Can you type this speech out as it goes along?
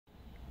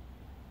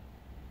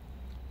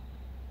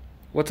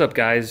What's up,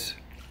 guys?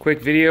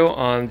 Quick video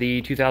on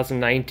the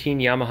 2019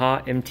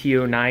 Yamaha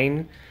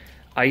mt-09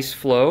 Ice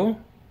Flow.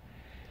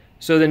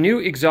 So the new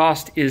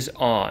exhaust is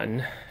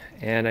on,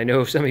 and I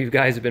know some of you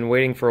guys have been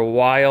waiting for a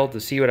while to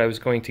see what I was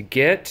going to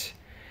get,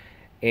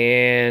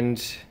 and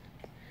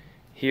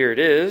here it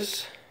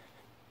is.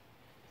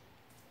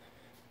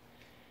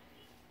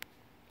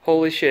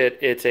 Holy shit,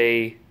 it's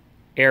a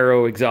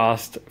Aero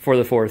exhaust for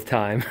the fourth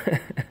time.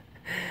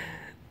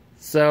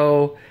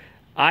 So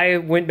I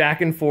went back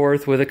and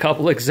forth with a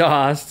couple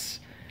exhausts,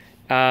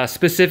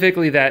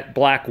 specifically that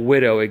Black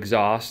Widow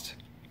exhaust,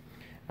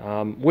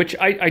 which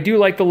I do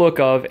like the look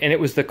of, and it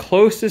was the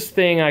closest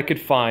thing I could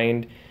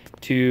find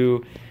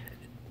to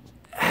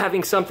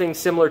having something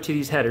similar to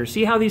these headers.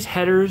 See how these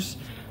headers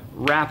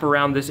wrap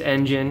around this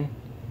engine?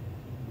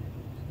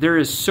 There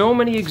is so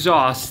many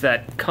exhausts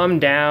that come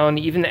down,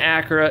 even the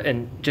Acura,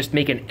 and just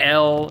make an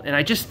L, and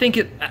I just think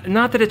it,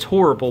 not that it's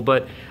horrible,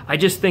 but I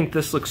just think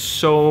this looks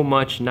so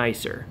much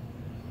nicer.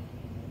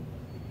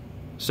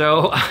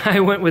 So I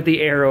went with the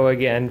Aero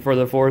again for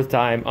the fourth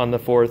time on the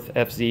fourth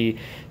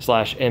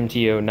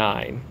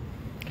FZ/MT-09.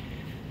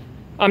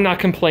 I'm not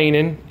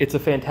complaining. It's a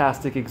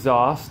fantastic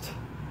exhaust.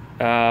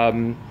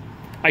 I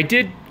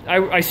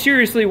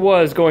seriously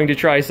was going to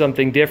try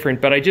something different,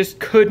 but I just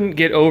couldn't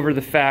get over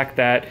the fact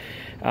that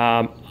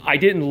I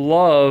didn't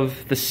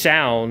love the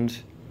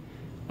sound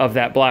of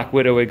that Black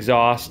Widow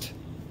exhaust.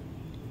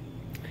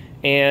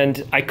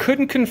 And I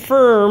couldn't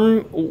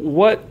confirm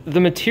what the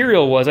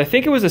material was. I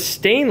think it was a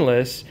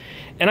stainless,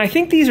 and I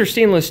think these are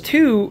stainless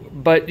too,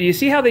 but do you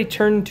see how they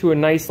turn to a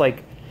nice,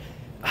 like,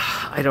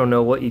 I don't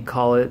know what you'd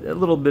call it, a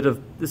little bit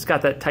of, it's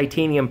got that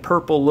titanium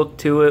purple look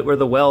to it where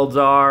the welds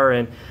are,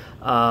 and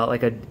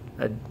like a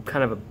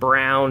kind of a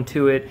brown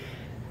to it.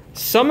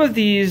 Some of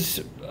these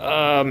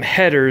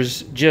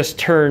headers just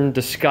turn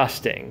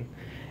disgusting,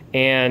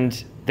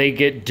 and they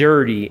get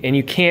dirty, and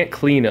you can't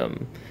clean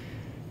them.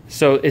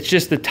 So it's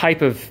just the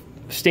type of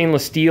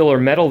stainless steel or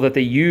metal that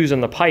they use on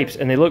the pipes,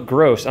 and they look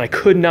gross. And I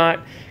could not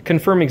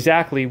confirm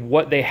exactly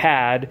what they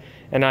had,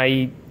 and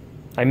I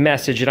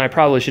messaged, and I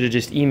probably should have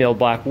just emailed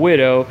Black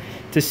Widow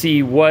to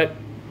see what,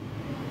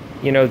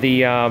 you know,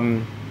 the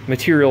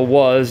material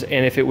was,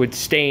 and if it would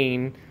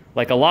stain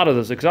like a lot of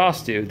those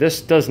exhausts do.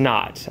 This does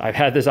not. I've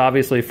had this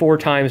obviously 4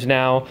 times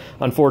now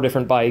on 4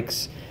 different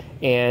bikes,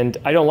 and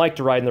I don't like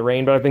to ride in the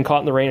rain, but I've been caught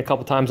in the rain a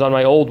couple times on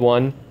my old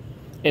one,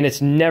 and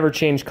it's never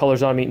changed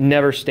colors on me,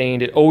 never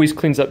stained. It always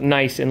cleans up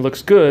nice and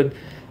looks good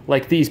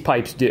like these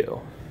pipes do.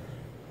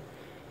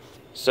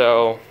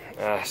 So,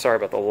 sorry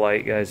about the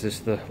light, guys. This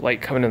is the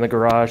light coming in the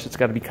garage. It's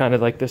got to be kind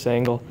of like this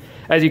angle.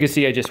 As you can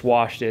see, I just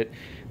washed it.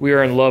 We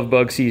are in love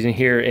bug season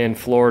here in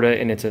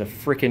Florida, and it's a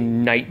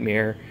freaking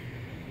nightmare.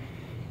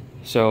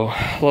 So,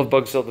 love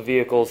bugs of the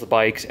vehicles, the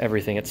bikes,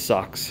 everything. It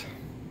sucks.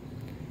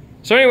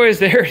 So anyways,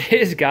 there it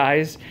is,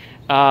 guys.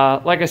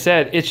 Like I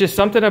said, it's just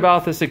something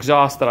about this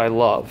exhaust that I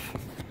love.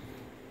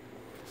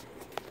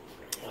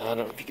 I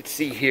don't know if you can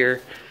see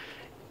here.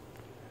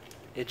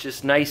 It's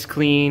just nice,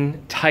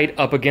 clean, tight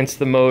up against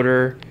the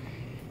motor.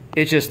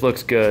 It just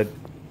looks good.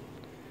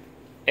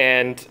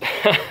 And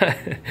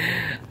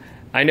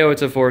I know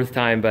it's a 4th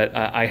time, but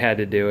I had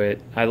to do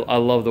it. I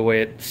love the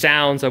way it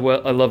sounds. I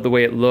love the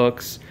way it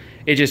looks.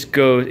 It just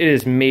goes, it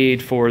is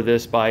made for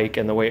this bike,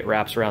 and the way it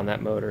wraps around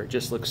that motor. It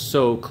just looks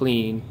so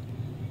clean.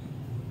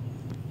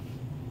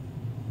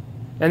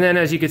 And then,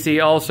 as you can see,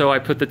 also I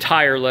put the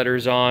tire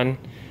letters on.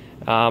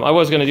 I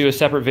was going to do a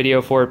separate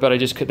video for it, but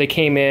they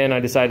came in. I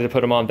decided to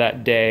put them on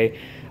that day.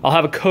 I'll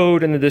have a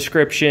code in the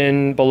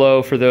description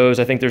below for those.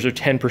 I think there's a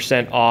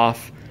 10%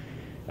 off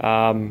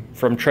from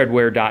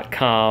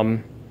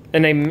treadwear.com.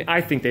 And I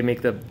think they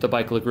make the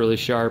bike look really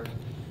sharp.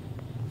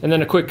 And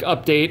then a quick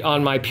update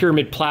on my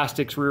Pyramid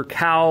Plastics rear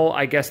cowl.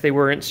 I guess they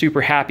weren't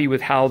super happy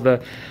with how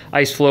the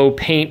Ice Flow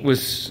paint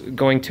was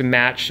going to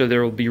match, so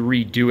they'll be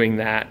redoing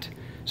that.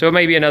 So it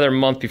may be another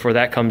month before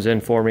that comes in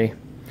for me.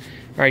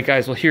 All right,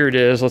 guys, well, here it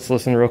is. Let's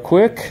listen real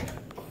quick. I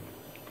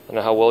don't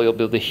know how well you'll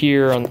be able to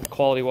hear on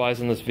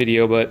quality-wise in this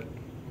video, but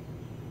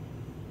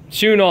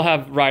soon I'll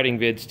have riding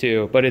vids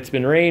too. But it's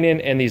been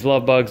raining, and these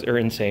love bugs are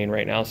insane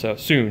right now, so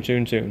soon,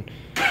 soon, soon.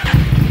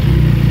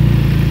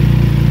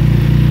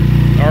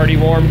 Already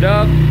warmed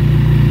up.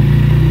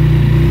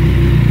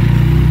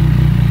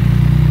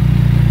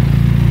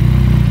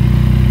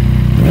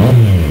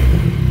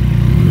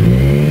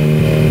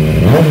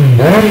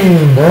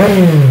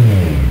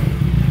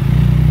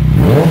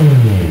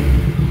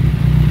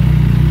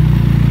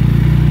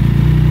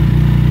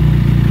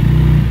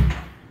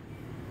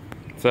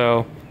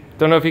 So,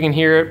 don't know if you can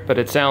hear it, but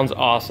it sounds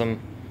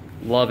awesome.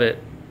 Love it.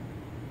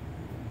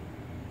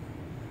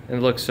 It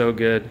looks so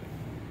good.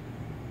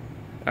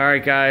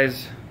 Alright,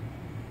 guys.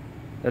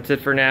 That's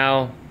it for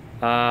now.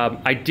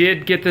 I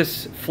did get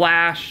this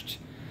flashed.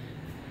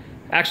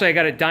 Actually, I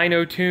got it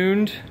dyno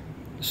tuned.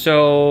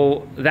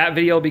 So that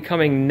video will be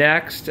coming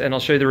next, and I'll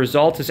show you the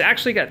results. It's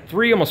actually got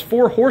 3, almost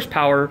 4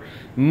 horsepower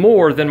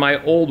more than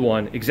my old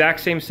one. Exact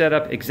same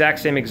setup, exact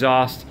same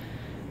exhaust.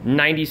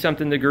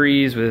 90-something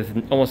degrees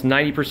with almost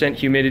 90%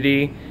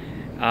 humidity.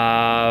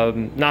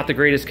 not the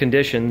greatest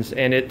conditions,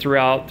 and it threw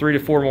out 3 to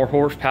 4 more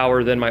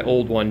horsepower than my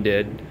old one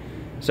did.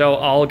 So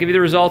I'll give you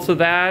the results of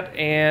that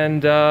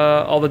and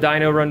all the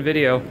dyno run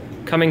video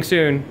coming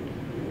soon.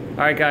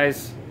 All right,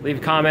 guys, leave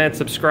a comment,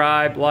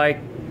 subscribe, like.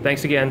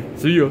 Thanks again.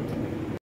 See ya.